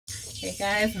Hey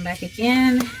guys, I'm back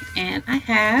again, and I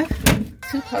have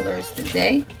two colors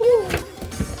today. Woo!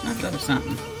 Not that or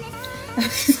something.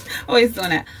 Always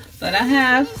doing that. But I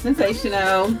have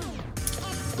Sensational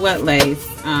wet lace.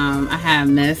 I have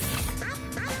Miss.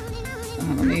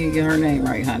 Let me get her name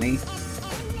right, honey.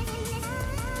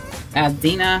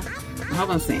 ADANNA. I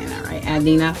hope I'm saying that right.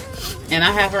 ADANNA. And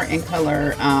I have her in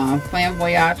color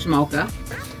Flamboyage Mocha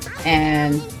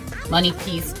and Money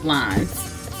Piece Blondes.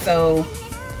 So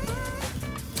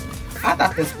I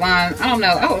thought this blonde, I don't know,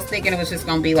 I was thinking it was just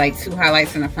gonna be like two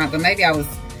highlights in the front, but maybe I was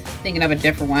thinking of a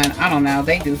different one. I don't know,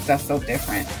 they do stuff so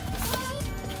different.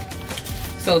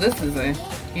 So this is a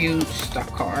huge stock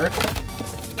card.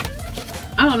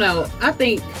 I don't know,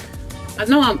 I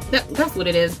know that's what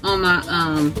it is on my,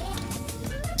 I'm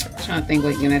trying to think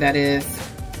what unit that is.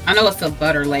 I know it's a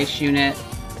butter lace unit.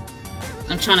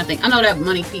 I'm trying to think, I know that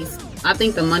Money Piece, I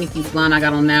think the Money Piece blonde I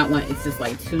got on that one, it's just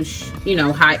like two, you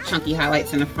know, chunky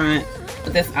highlights in the front.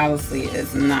 But this obviously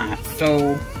is not.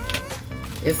 So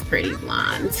it's pretty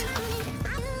blonde.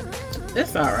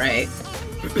 It's all right.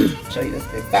 Show you this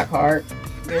big back card.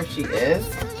 There she is.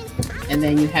 And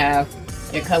then you have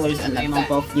your colors and the name on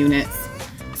both units.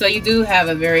 So you do have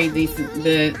a very decent,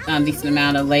 decent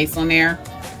amount of lace on there.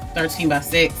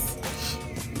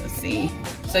 13x6. Let's see.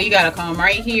 So you got a comb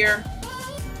right here.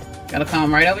 Got a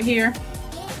comb right over here.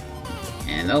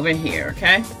 And over here,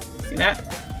 okay? See that?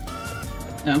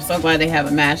 And I'm so glad they have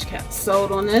a mash cap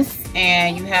sewed on this.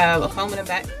 And you have a comb in the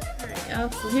back. Alright, y'all.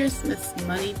 So here's Miss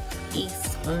Money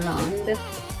Piece Blonde.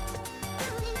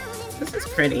 This is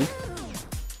pretty.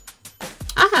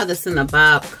 I have this in the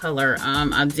bob color.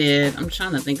 I'm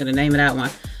trying to think of the name of that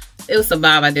one. It was a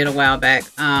bob I did a while back.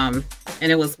 And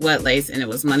it was wet lace and it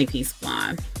was Money Piece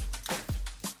Blonde.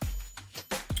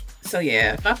 So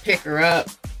yeah, if I pick her up,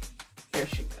 there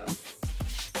she goes.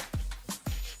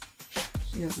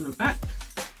 She goes in the back.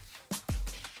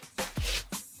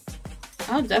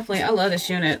 Oh, definitely, I love this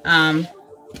unit. I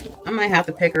might have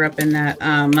to pick her up in that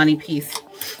Money Piece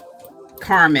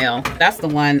Caramel. That's the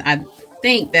one I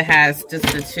think that has just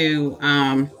the two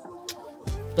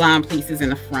blonde pieces in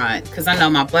the front. Because I know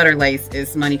my butter lace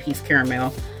is Money Piece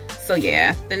Caramel. So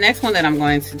yeah, the next one that I'm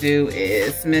going to do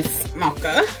is Miss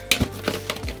Mocha.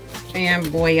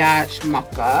 Flamboyage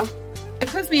Mocha. It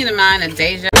puts me in mind of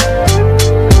Deja.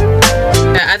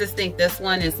 I just think this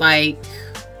one is like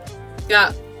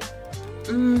got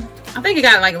I think it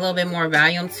got like a little bit more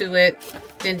volume to it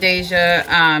than Deja.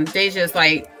 Deja is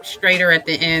like straighter at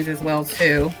the ends as well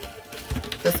too.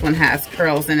 This one has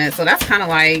curls in it, so that's kind of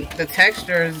like the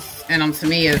textures in them to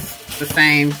me is the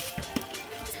same.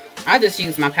 I just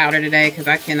used my powder today because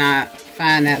I cannot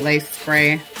find that lace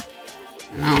spray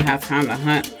and I don't have time to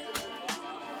hunt.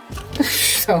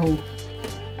 So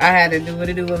I had to do what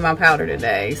I do with my powder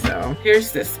today. So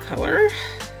here's this color.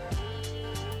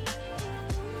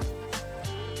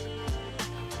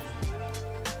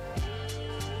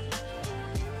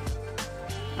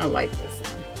 I like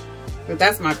this one. But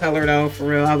that's my color though, for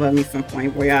real. I love me some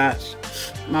Flamboyage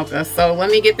Mocha. So let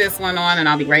me get this one on and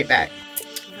I'll be right back.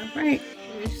 All right,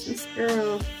 here's this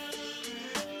girl.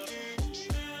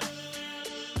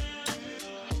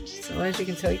 So as you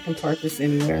can tell, you can park this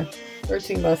anywhere.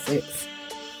 13x6.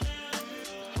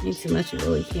 Ain't too much you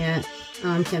really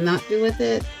cannot do with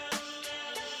it.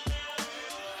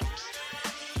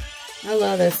 I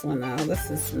love this one though.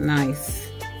 This is nice.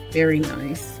 Very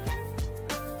nice.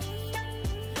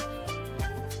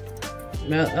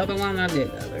 The other one I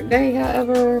did the other day,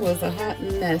 however, was a hot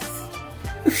mess.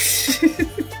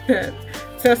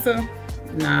 Tessa,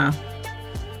 nah.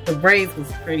 The braids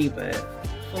was pretty, but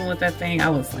fooling with that thing, I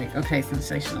was like, okay,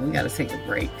 Sensational, we gotta take a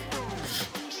break.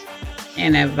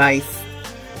 And that Vice.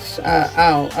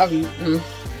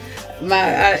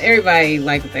 Everybody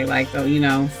like what they like though, you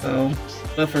know, so,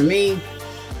 but for me,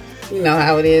 you know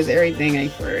how it is, everything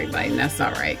ain't for everybody, and that's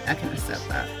alright, I can accept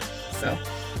that. So,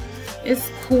 it's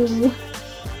cool.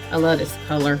 I love this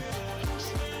color.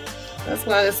 That's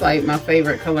why it's like my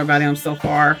favorite color by them so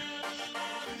far.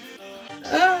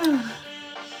 I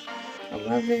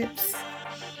love it.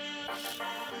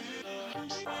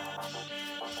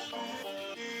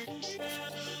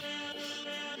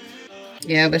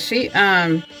 Yeah, but she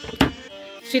does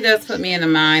put me in the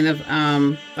mind of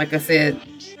like I said,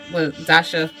 with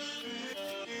Dasha,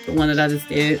 the one that I just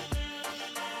did.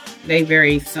 They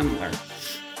very similar.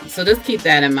 So just keep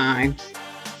that in mind.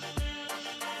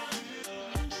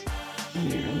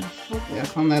 Yeah, hopefully I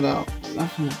comb that up.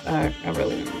 Enough in the back. I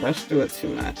really didn't rush through it too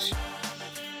much.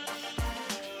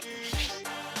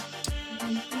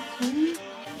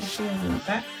 In the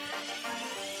back.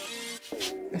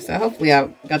 So hopefully I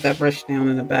got that brush down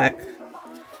in the back.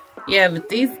 Yeah, but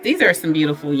these are some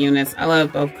beautiful units. I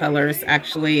love both colors,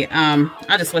 actually.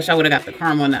 I just wish I would have got the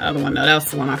caramel and the other one, though. That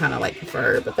was the one I kind of like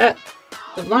preferred, but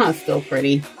the blonde is still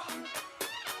pretty.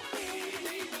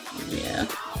 Yeah,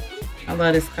 I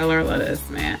love this color. I love this,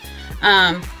 man.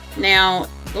 Now,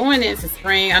 going into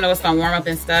spring, I know it's gonna warm up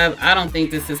and stuff. I don't think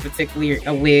this is particularly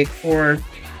a wig for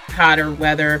hotter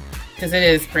weather, because it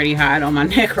is pretty hot on my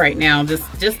neck right now.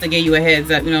 Just to give you a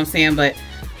heads up, you know what I'm saying? But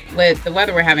with the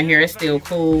weather we're having here, it's still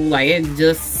cool. Like, it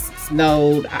just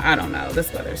snowed. I don't know.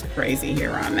 This weather's crazy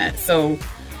here where I'm at. So,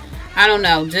 I don't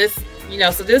know. Just, you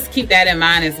know, so just keep that in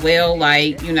mind as well.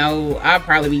 Like, you know, I'll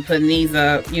probably be putting these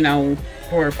up, you know,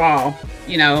 for fall,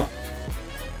 you know,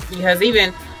 because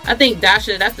even, I think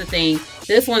Dasha, that's the thing.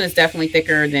 This one is definitely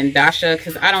thicker than Dasha,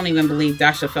 because I don't even believe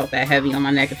Dasha felt that heavy on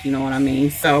my neck, if you know what I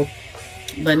mean. So,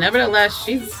 but nevertheless,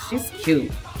 she's cute.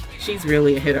 She's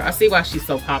really a hitter. I see why she's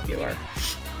so popular.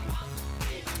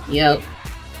 Yep.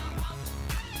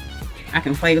 I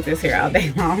can play with this hair all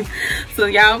day long. So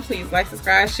y'all, please like,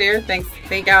 subscribe, share.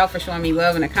 Thank y'all for showing me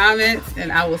love in the comments,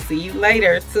 and I will see you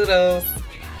later. Toodles.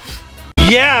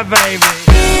 Yeah, baby.